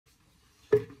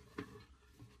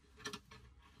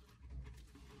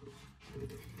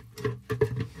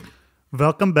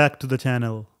Welcome back to the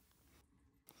channel.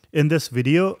 In this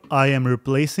video, I am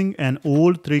replacing an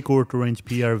old 3/4 inch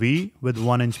PRV with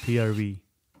 1 inch PRV.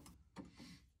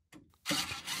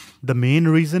 The main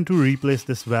reason to replace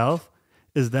this valve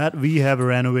is that we have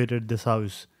renovated this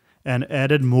house and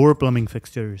added more plumbing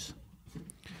fixtures.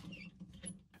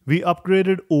 We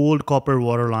upgraded old copper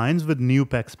water lines with new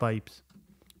PEX pipes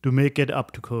to make it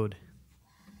up to code.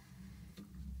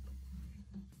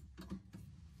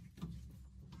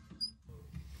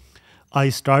 I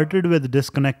started with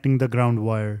disconnecting the ground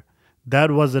wire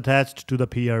that was attached to the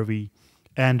PRV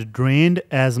and drained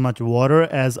as much water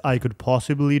as I could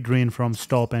possibly drain from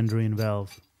stop and drain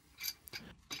valve.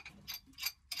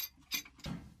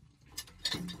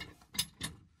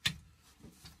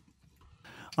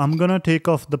 I'm gonna take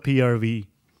off the PRV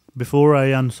before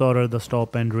I unsolder the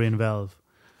stop and drain valve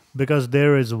because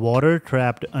there is water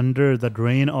trapped under the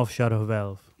drain of shutoff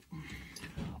valve.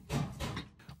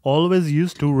 Always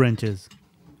use 2 wrenches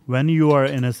when you are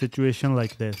in a situation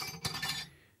like this.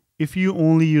 If you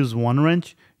only use 1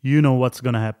 wrench, you know what's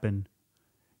gonna happen.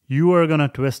 You are gonna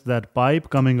twist that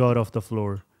pipe coming out of the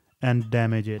floor and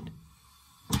damage it.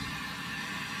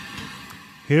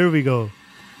 Here we go.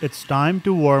 It's time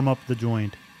to warm up the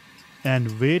joint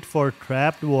and wait for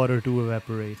trapped water to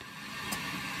evaporate.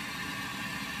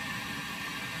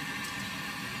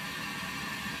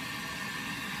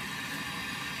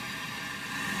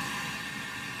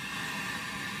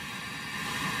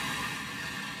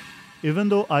 Even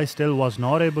though I still was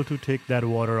not able to take that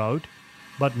water out,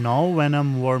 but now when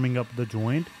I'm warming up the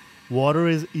joint, water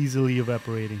is easily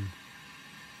evaporating.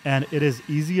 And it is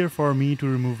easier for me to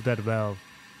remove that valve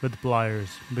with pliers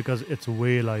because it's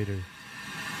way lighter.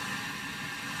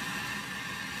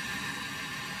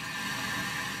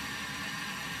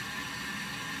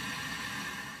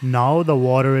 Now the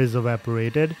water is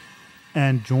evaporated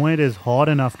and joint is hot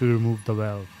enough to remove the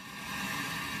valve.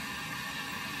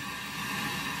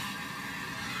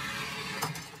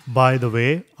 By the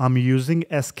way, I'm using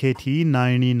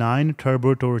SKT99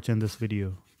 turbo torch in this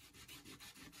video.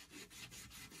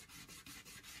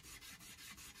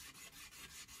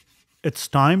 It's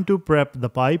time to prep the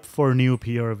pipe for new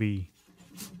PRV.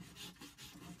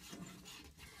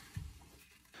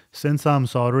 Since I'm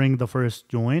soldering the first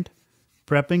joint,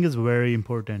 prepping is very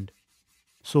important.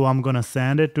 So I'm gonna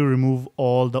sand it to remove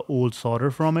all the old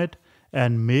solder from it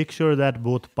and make sure that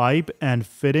both pipe and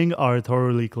fitting are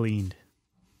thoroughly cleaned.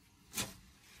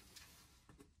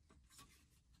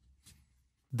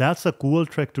 That's a cool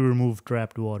trick to remove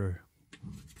trapped water.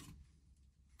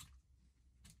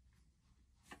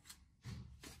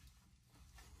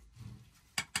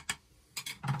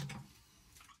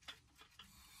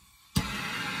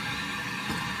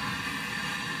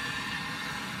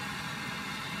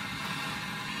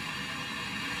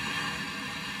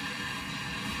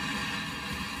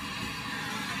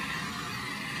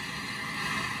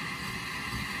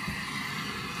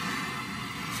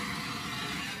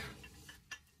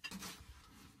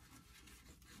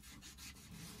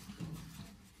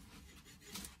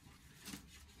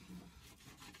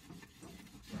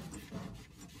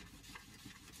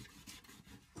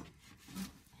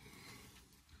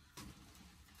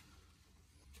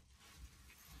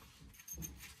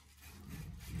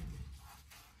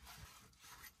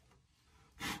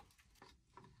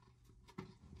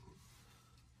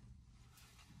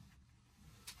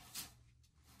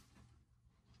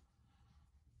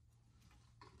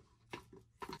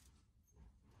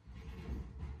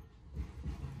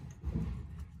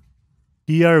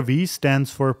 PRV stands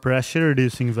for pressure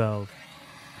reducing valve.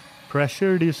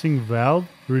 Pressure reducing valve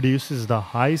reduces the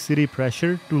high city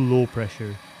pressure to low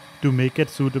pressure to make it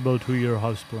suitable to your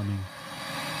house plumbing.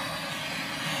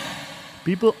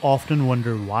 People often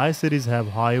wonder why cities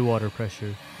have high water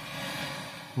pressure,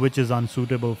 which is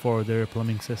unsuitable for their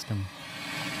plumbing system.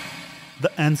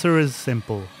 The answer is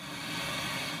simple.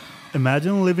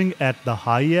 Imagine living at the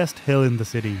highest hill in the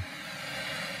city.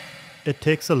 It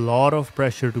takes a lot of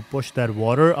pressure to push that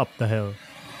water up the hill.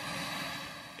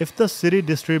 If the city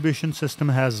distribution system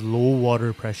has low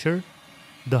water pressure,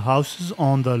 the houses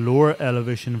on the lower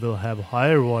elevation will have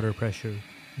higher water pressure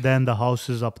than the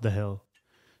houses up the hill.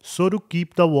 So to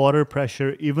keep the water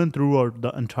pressure even throughout the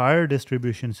entire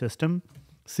distribution system,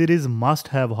 cities must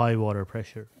have high water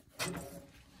pressure.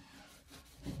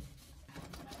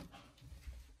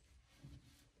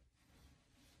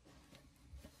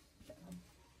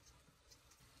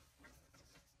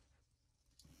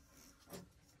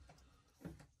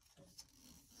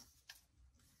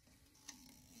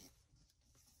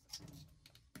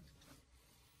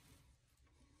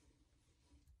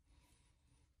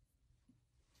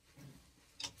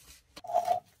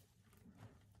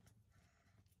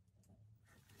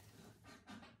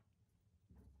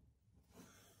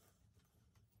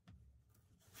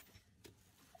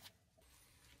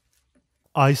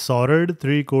 I soldered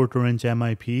 3/4 inch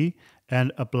MIP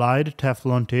and applied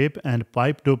Teflon tape and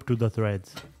pipe dope to the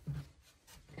threads.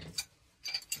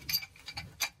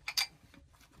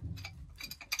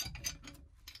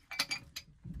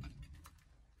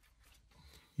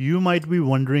 You might be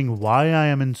wondering why I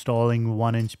am installing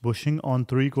 1-inch bushing on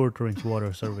 3/4 inch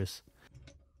water service.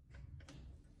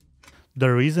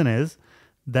 The reason is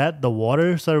that the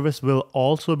water service will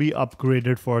also be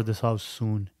upgraded for this house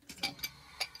soon.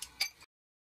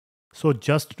 So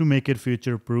just to make it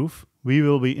future proof, we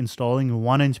will be installing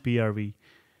 1-inch PRV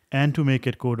and to make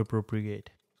it code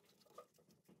appropriate.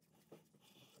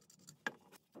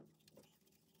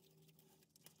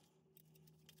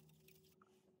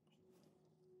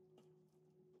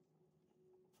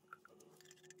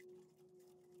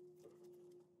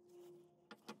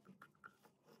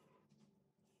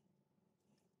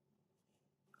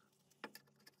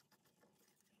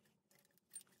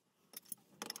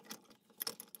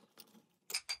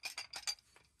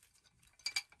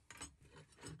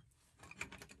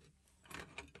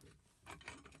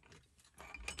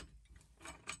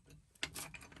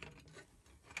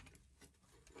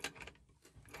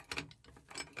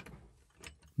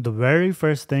 The very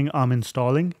first thing I'm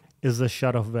installing is the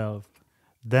shutoff valve,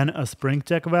 then a spring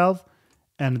check valve,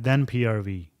 and then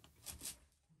PRV.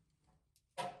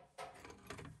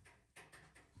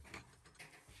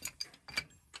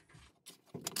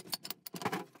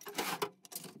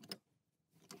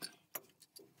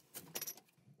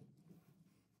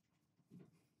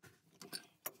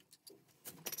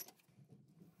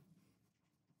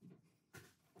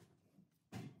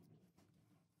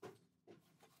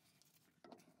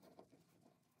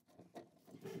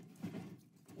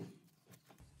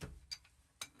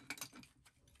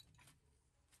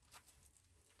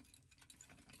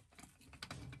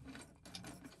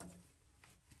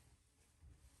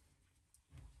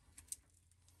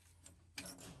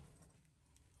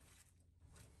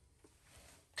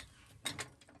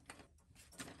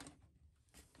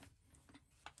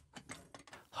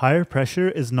 Higher pressure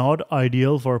is not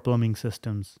ideal for plumbing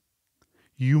systems.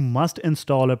 You must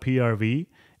install a PRV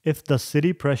if the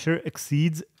city pressure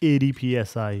exceeds 80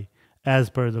 psi as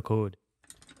per the code.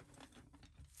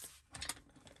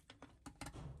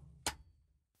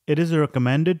 It is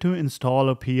recommended to install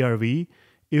a PRV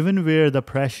even where the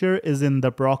pressure is in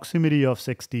the proximity of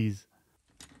 60s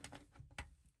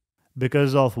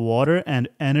because of water and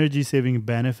energy saving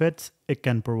benefits it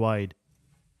can provide.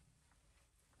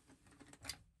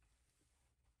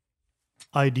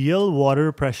 Ideal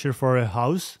water pressure for a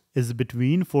house is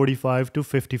between 45 to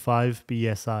 55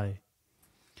 psi.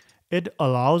 It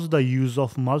allows the use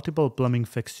of multiple plumbing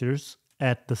fixtures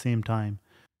at the same time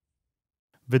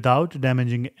without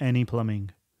damaging any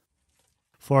plumbing.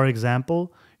 For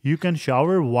example, you can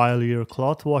shower while your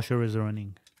cloth washer is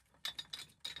running.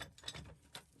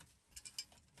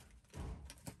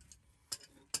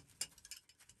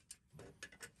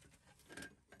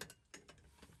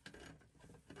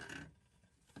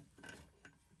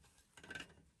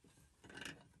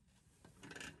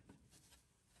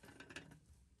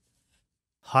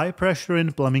 High pressure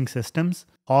in plumbing systems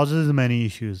causes many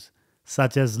issues,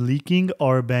 such as leaking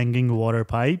or banging water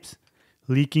pipes,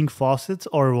 leaking faucets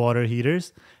or water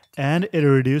heaters, and it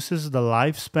reduces the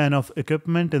lifespan of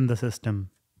equipment in the system.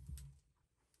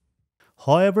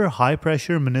 However, high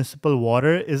pressure municipal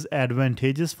water is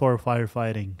advantageous for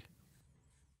firefighting.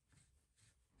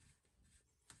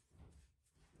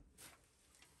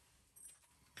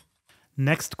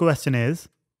 Next question is,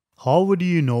 how would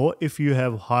you know if you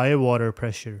have high water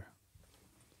pressure?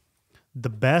 The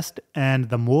best and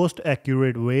the most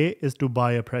accurate way is to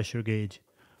buy a pressure gauge,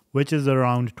 which is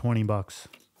around 20 bucks.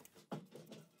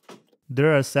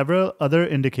 There are several other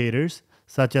indicators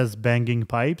such as banging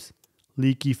pipes,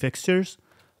 leaky fixtures,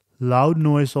 loud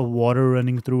noise of water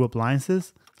running through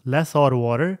appliances, less hot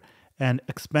water, and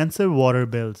expensive water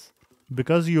bills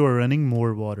because you are running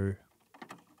more water.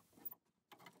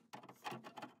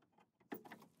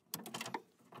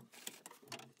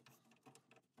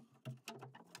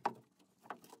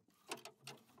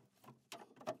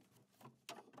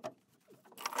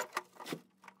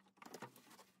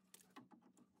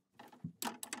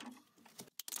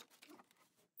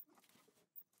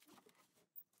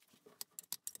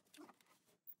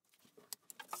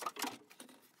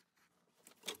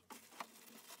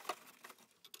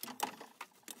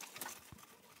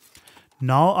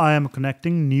 Now I am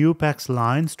connecting new PAX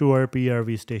lines to our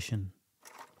PRV station.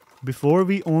 Before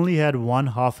we only had one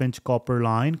 1/2 inch copper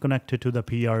line connected to the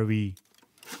PRV.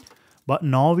 But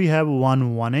now we have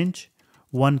one 1 inch,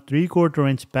 one 3/4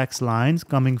 inch PAX lines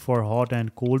coming for hot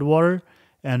and cold water,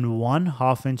 and one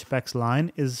 1/2-inch PEX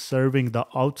line is serving the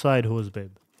outside hose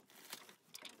bib.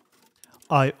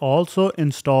 I also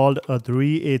installed a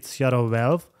 3/8 shutoff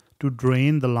valve to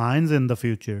drain the lines in the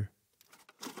future.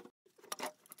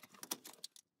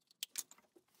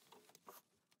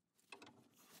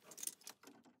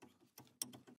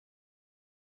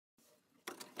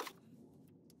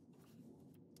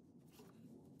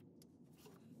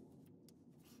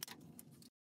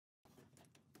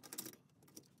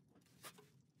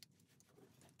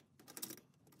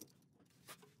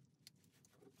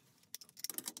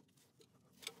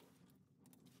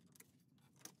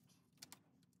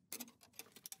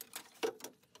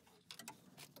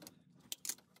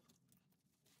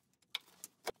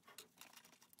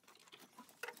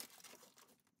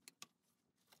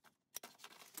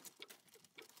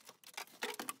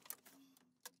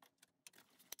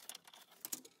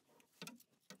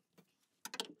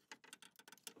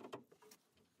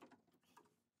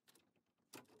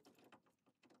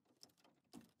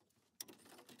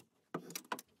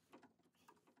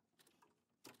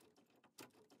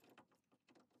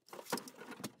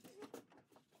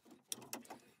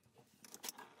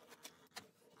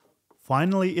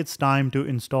 Finally, it's time to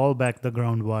install back the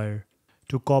ground wire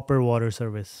to copper water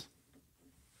service.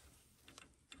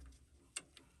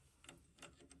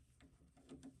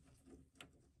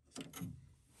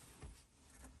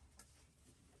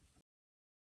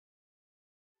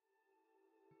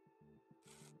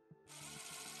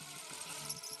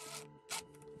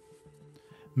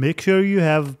 Make sure you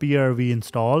have PRV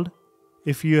installed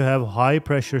if you have high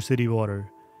pressure city water,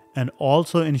 and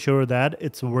also ensure that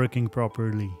it's working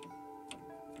properly.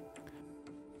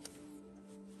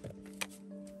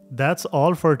 That's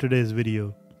all for today's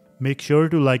video. Make sure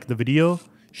to like the video,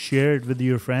 share it with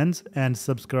your friends, and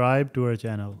subscribe to our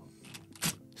channel.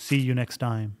 See you next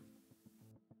time.